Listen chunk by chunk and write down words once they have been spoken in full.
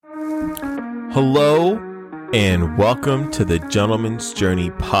Hello and welcome to the Gentleman's Journey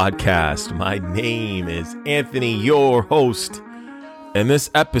podcast. My name is Anthony, your host. In this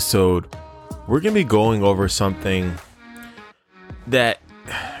episode, we're going to be going over something that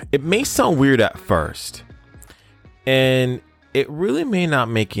it may sound weird at first, and it really may not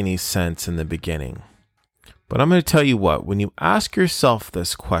make any sense in the beginning. But I'm going to tell you what, when you ask yourself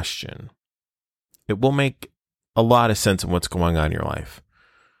this question, it will make a lot of sense in what's going on in your life.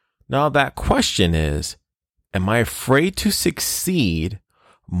 Now, that question is, am I afraid to succeed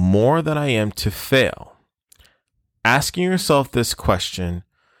more than I am to fail? Asking yourself this question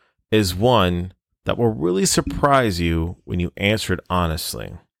is one that will really surprise you when you answer it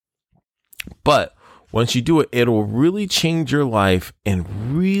honestly. But once you do it, it'll really change your life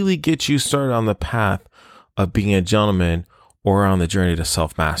and really get you started on the path of being a gentleman or on the journey to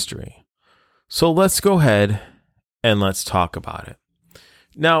self-mastery. So let's go ahead and let's talk about it.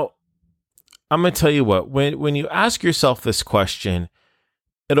 Now, I'm going to tell you what, when you ask yourself this question,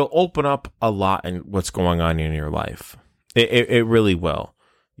 it'll open up a lot in what's going on in your life. It really will.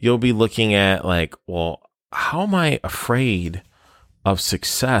 You'll be looking at like, well, how am I afraid of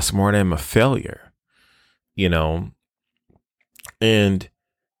success more than I'm a failure? You know? And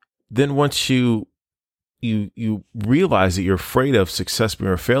then once you realize that you're afraid of success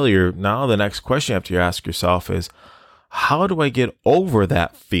being a failure, now the next question you have to ask yourself is, how do I get over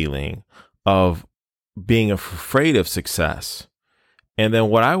that feeling of being afraid of success? And then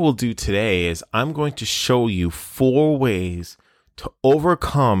what I will do today is I'm going to show you 4 ways to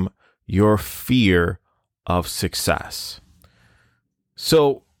overcome your fear of success.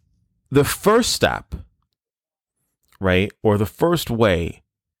 So the first step, right, or the first way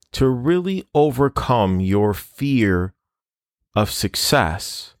to really overcome your fear of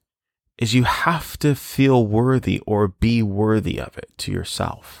success is you have to feel worthy or be worthy of it to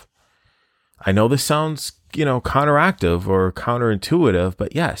yourself. I know this sounds, counteractive or counterintuitive,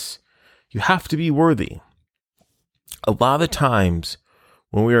 but yes, you have to be worthy. A lot of the times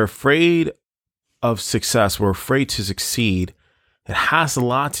when we are afraid of success, we're afraid to succeed, it has a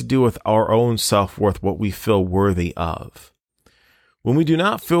lot to do with our own self-worth, what we feel worthy of. When we do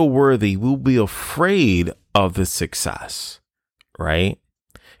not feel worthy, we'll be afraid of the success, right?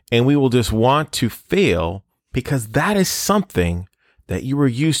 And we will just want to fail because that is something that you were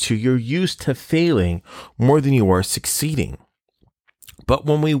used to. You're used to failing more than you are succeeding. But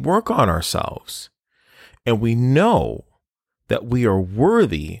when we work on ourselves and we know that we are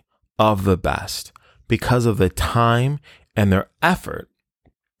worthy of the best because of the time and their effort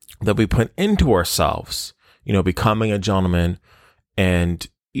that we put into ourselves, becoming a gentleman and,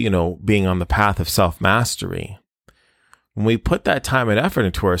 being on the path of self-mastery, when we put that time and effort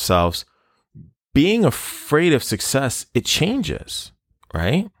into ourselves, being afraid of success, it changes,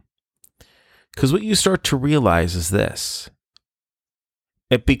 right? Because what you start to realize is this.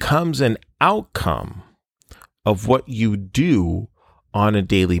 It becomes an outcome of what you do on a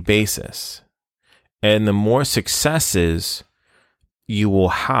daily basis. And the more successes you will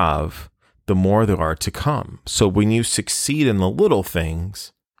have, the more there are to come. So when you succeed in the little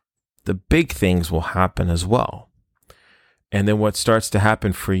things, the big things will happen as well. And then what starts to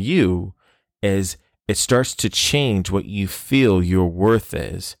happen for you is it starts to change what you feel your worth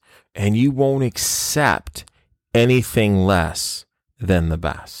is, and you won't accept anything less than the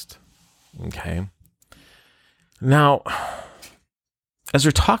best. Okay. Now, as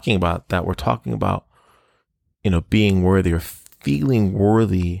we're talking about that, we're talking about, being worthy or feeling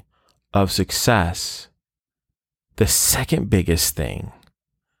worthy of success. The second biggest thing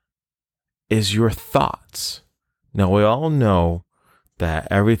is your thoughts. Now, we all know that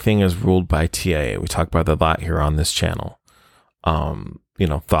everything is ruled by TIA. We talk about that a lot here on this channel.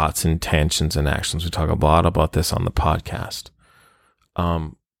 Thoughts, intentions, and actions. We talk a lot about this on the podcast.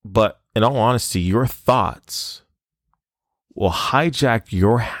 But in all honesty, your thoughts will hijack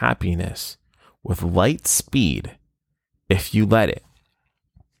your happiness with light speed if you let it.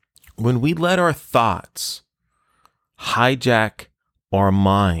 When we let our thoughts hijack our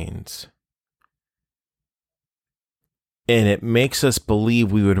minds, and it makes us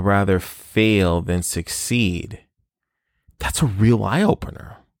believe we would rather fail than succeed, that's a real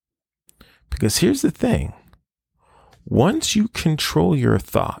eye-opener. Because here's the thing. Once you control your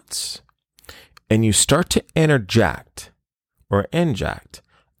thoughts and you start to inject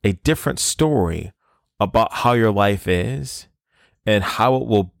a different story about how your life is and how it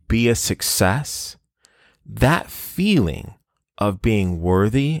will be a success, that feeling of being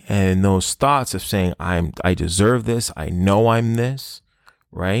worthy and those thoughts of saying, I deserve this, I know I'm this,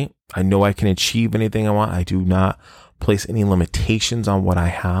 right? I know I can achieve anything I want. I do not place any limitations on what I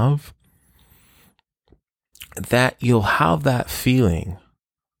have. that you'll have that feeling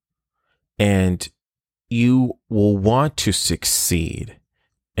and you will want to succeed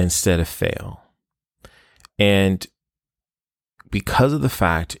instead of fail. And because of the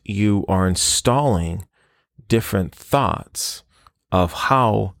fact you are installing different thoughts of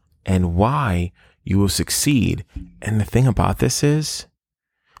how and why you will succeed. And the thing about this is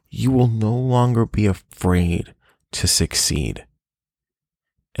you will no longer be afraid to succeed.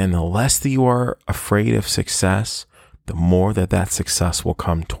 And the less that you are afraid of success, the more that success will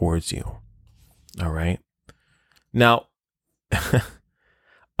come towards you. All right. Now,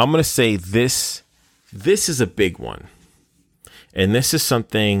 I'm going to say this is a big one. And this is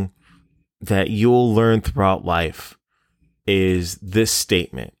something that you'll learn throughout life is this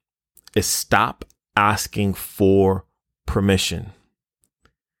statement is stop asking for permission.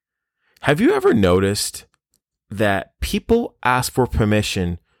 Have you ever noticed that people ask for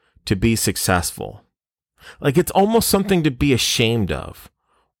permission to be successful? Like it's almost something to be ashamed of,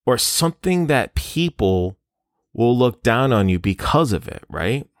 or something that people will look down on you because of it,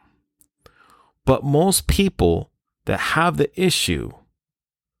 right? But most people that have the issue,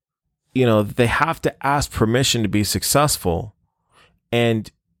 they have to ask permission to be successful. And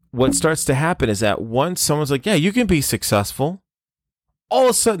what starts to happen is that once someone's like, yeah, you can be successful, all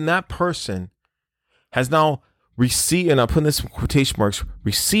of a sudden that person has now received, and I'm putting this in quotation marks,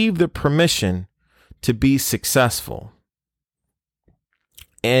 received the permission to be successful.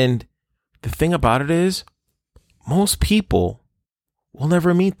 And the thing about it is, most people will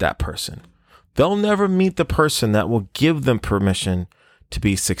never meet that person. They'll never meet the person that will give them permission to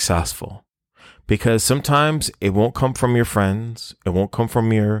be successful. Because sometimes it won't come from your friends. It won't come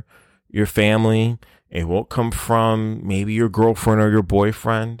from your family. It won't come from maybe your girlfriend or your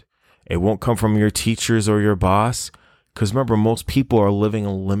boyfriend. It won't come from your teachers or your boss. Because remember, most people are living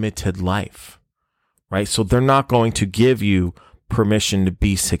a limited life, right? So they're not going to give you permission to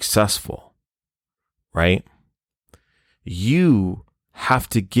be successful, right? You have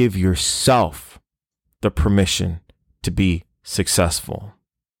to give yourself the permission to be successful.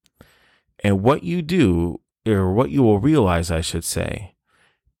 And what you do, or what you will realize, I should say,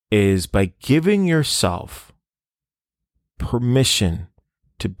 is by giving yourself permission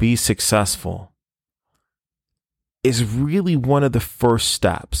to be successful is really one of the first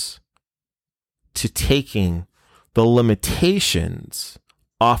steps to taking the limitations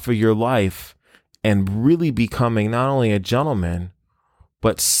off of your life and really becoming not only a gentleman,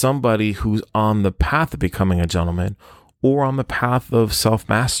 but somebody who's on the path of becoming a gentleman or on the path of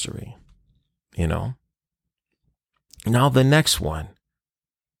self-mastery, Now, the next one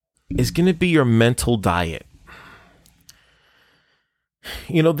is going to be your mental diet.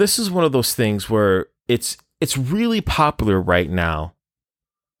 This is one of those things where it's really popular right now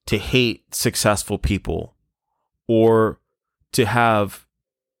to hate successful people or to have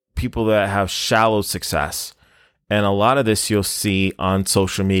people that have shallow success. And a lot of this you'll see on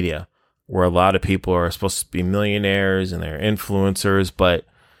social media, where a lot of people are supposed to be millionaires and they're influencers, but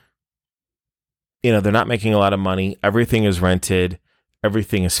they're not making a lot of money. Everything is rented.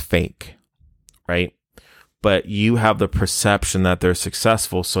 Everything is fake, right? But you have the perception that they're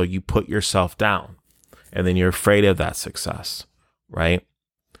successful, so you put yourself down, and then you're afraid of that success, right?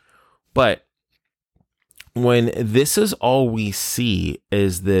 But when this is all we see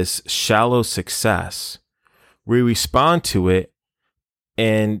is this shallow success, we respond to it,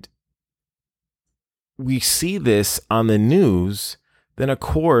 and we see this on the news, then of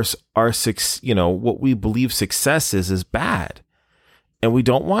course our what we believe success is bad, and we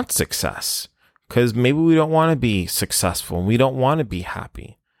don't want success because maybe we don't want to be successful and we don't want to be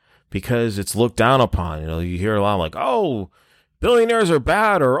happy because it's looked down upon. You hear a lot like, oh, billionaires are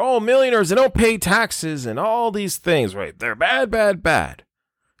bad, or oh, millionaires, they don't pay taxes, and all these things, right? They're bad, bad, bad.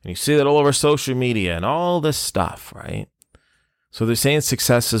 And you see that all over social media and all this stuff, right? So they're saying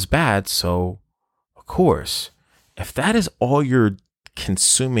success is bad. So, of course, if that is all you're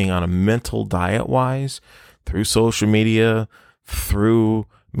consuming on a mental diet wise through social media, through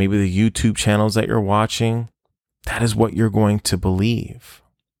maybe the YouTube channels that you're watching, that is what you're going to believe.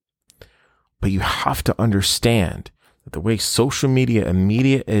 But you have to understand that the way social media and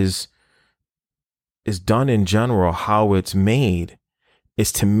media is done in general, how it's made,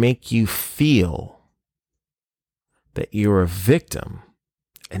 is to make you feel that you're a victim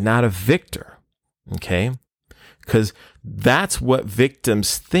and not a victor. Okay? Because that's what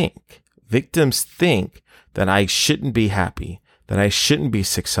victims think. Victims think that I shouldn't be happy, that I shouldn't be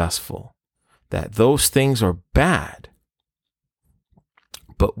successful, that those things are bad.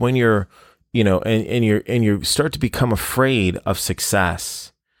 But when you're, and you start to become afraid of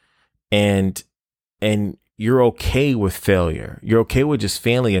success, and you're okay with failure. You're okay with just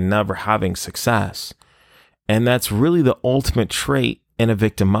failing and never having success. And that's really the ultimate trait in a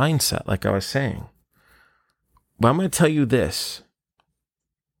victim mindset, like I was saying. But I'm going to tell you this.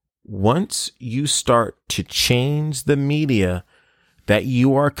 Once you start to change the media that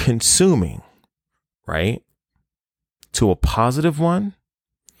you are consuming, right, to a positive one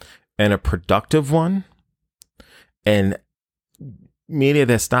and a productive one, and media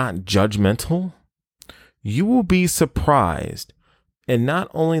that's not judgmental, you will be surprised in not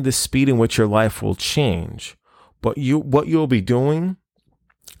only the speed in which your life will change, but what you'll be doing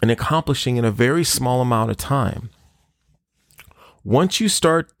and accomplishing in a very small amount of time. Once you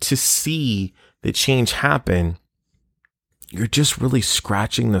start to see the change happen, you're just really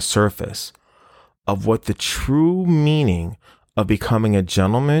scratching the surface of what the true meaning of becoming a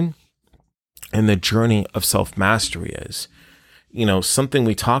gentleman and the journey of self-mastery is. Something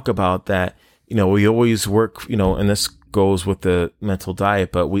we talk about that, we always work, and this goes with the mental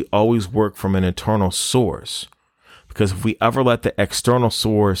diet, but we always work from an internal source. Because if we ever let the external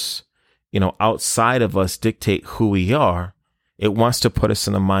source, outside of us dictate who we are, it wants to put us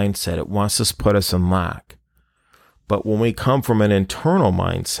in a mindset. It wants to put us in lack. But when we come from an internal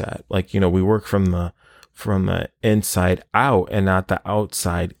mindset, like, we work from the inside out and not the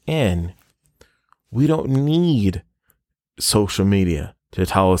outside in, we don't need social media to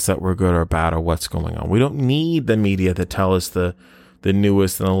tell us that we're good or bad or what's going on. We don't need the media to tell us the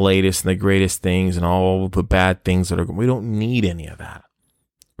newest and the latest and the greatest things and all the bad things that are going. We don't need any of that,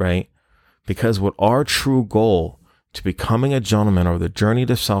 right? Because what our true goal to becoming a gentleman or the journey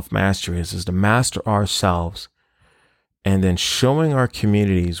to self-mastery is to master ourselves and then showing our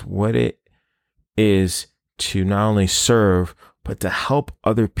communities what it is to not only serve, but to help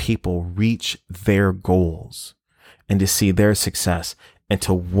other people reach their goals and to see their success and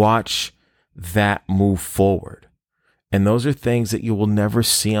to watch that move forward. And those are things that you will never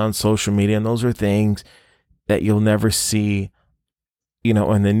see on social media. And those are things that you'll never see, in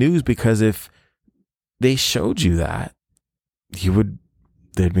the news, because if they showed you that,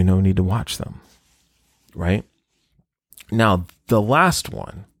 there'd be no need to watch them. Right? Now, the last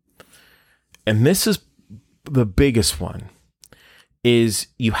one, and this is the biggest one, is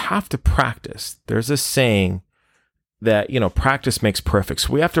you have to practice. There's a saying that, practice makes perfect.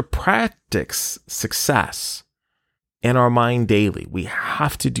 So we have to practice success in our mind daily. We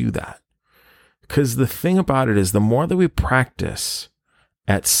have to do that. Because the thing about it is, the more that we practice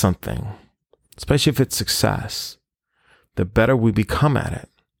at something, especially if it's success, the better we become at it.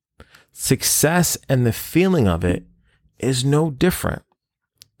 Success and the feeling of it is no different.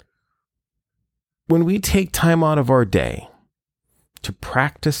 When we take time out of our day to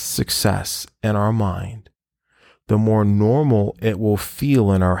practice success in our mind, the more normal it will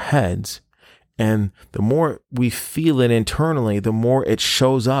feel in our heads. And the more we feel it internally, the more it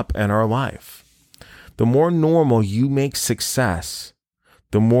shows up in our life. The more normal you make success,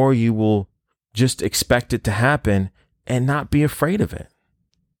 the more you will just expect it to happen and not be afraid of it.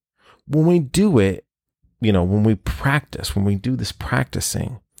 When we do it, when we practice, when we do this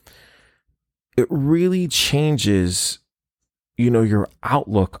practicing, it really changes, your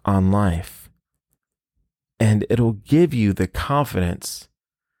outlook on life. And it'll give you the confidence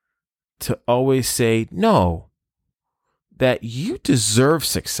to always say, no, that you deserve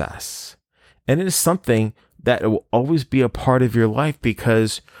success. And it is something that will always be a part of your life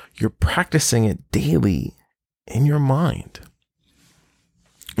because you're practicing it daily in your mind.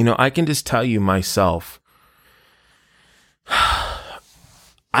 I can just tell you myself,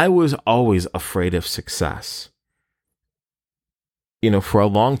 I was always afraid of success. For a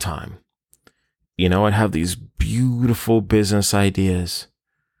long time, I'd have these beautiful business ideas,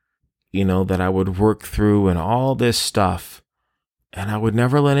 that I would work through and all this stuff. And I would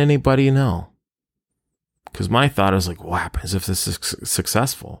never let anybody know. Because my thought is like, what happens if this is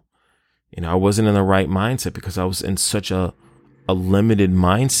successful? I wasn't in the right mindset because I was in such a limited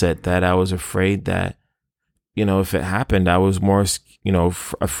mindset that I was afraid that, if it happened, I was more,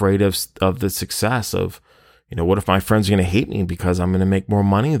 afraid of the success of, what if my friends are going to hate me because I'm going to make more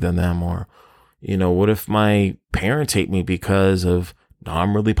money than them? Or, what if my parents hate me because of, no,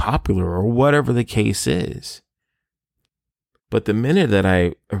 I'm really popular or whatever the case is. But the minute that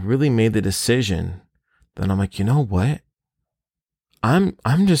I really made the decision, then I'm like, you know what? I'm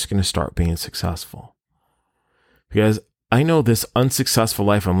just going to start being successful because I know this unsuccessful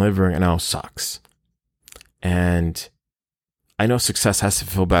life I'm living right now sucks. And I know success has to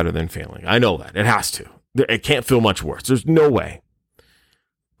feel better than failing. I know that. It has to. It can't feel much worse. There's no way.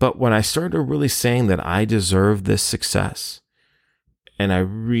 But when I started really saying that I deserve this success And I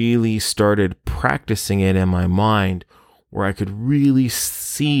really started practicing it in my mind where I could really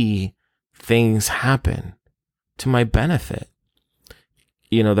see things happen to my benefit.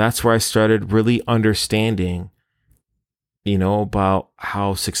 That's where I started really understanding, about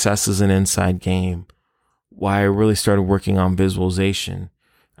how success is an inside game, why I really started working on visualization.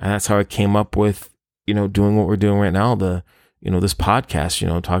 And that's how I came up with, doing what we're doing right now, this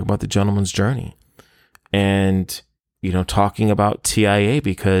podcast, talk about the gentleman's journey and, talking about TIA,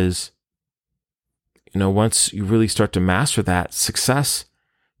 because, once you really start to master that, success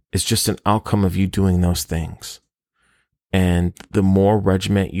is just an outcome of you doing those things. And the more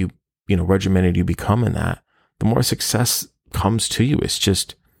regimented you become in that, the more success comes to you. It's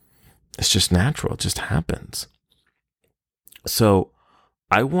just natural. It just happens. So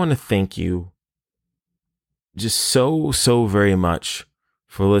I want to thank you just so very much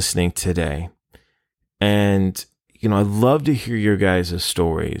for listening today. And, I'd love to hear your guys'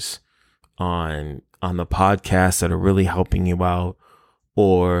 stories on the podcast that are really helping you out,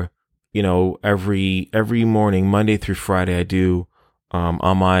 or, every morning, Monday through Friday, I do,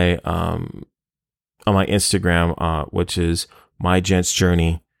 on my Instagram, which is My Gents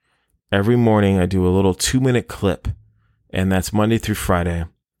Journey. Every morning I do a little 2-minute clip, and that's Monday through Friday.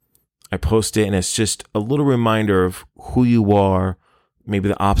 I post it, and it's just a little reminder of who you are, maybe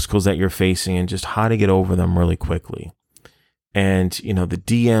the obstacles that you're facing, and just how to get over them really quickly. And, the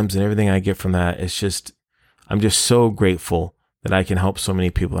DMs and everything I get from that, I'm just so grateful that I can help so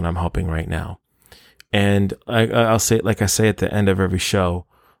many people that I'm helping right now. And I'll say, like I say at the end of every show,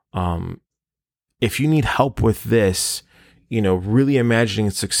 if you need help with this, really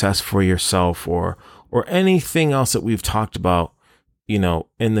imagining success for yourself, or anything else that we've talked about, in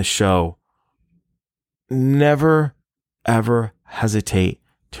the show, never, ever hesitate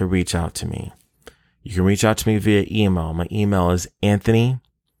to reach out to me. You can reach out to me via email. My email is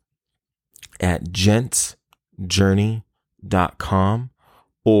anthony@gentsjourney.com,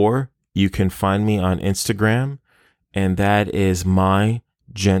 or you can find me on Instagram, and that is My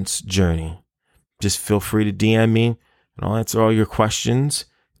Gents Journey. Just feel free to DM me, and I'll answer all your questions.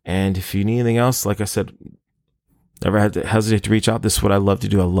 And if you need anything else, like I said, never hesitate to reach out. This is what I love to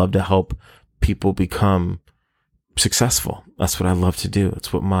do. I love to help people become successful. That's what I love to do.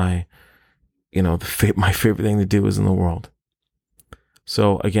 It's what my favorite thing to do is in the world.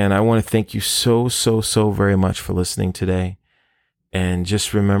 So again, I want to thank you so very much for listening today. And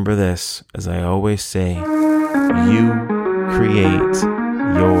just remember this, as I always say, you create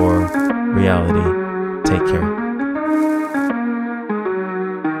your reality. Take care.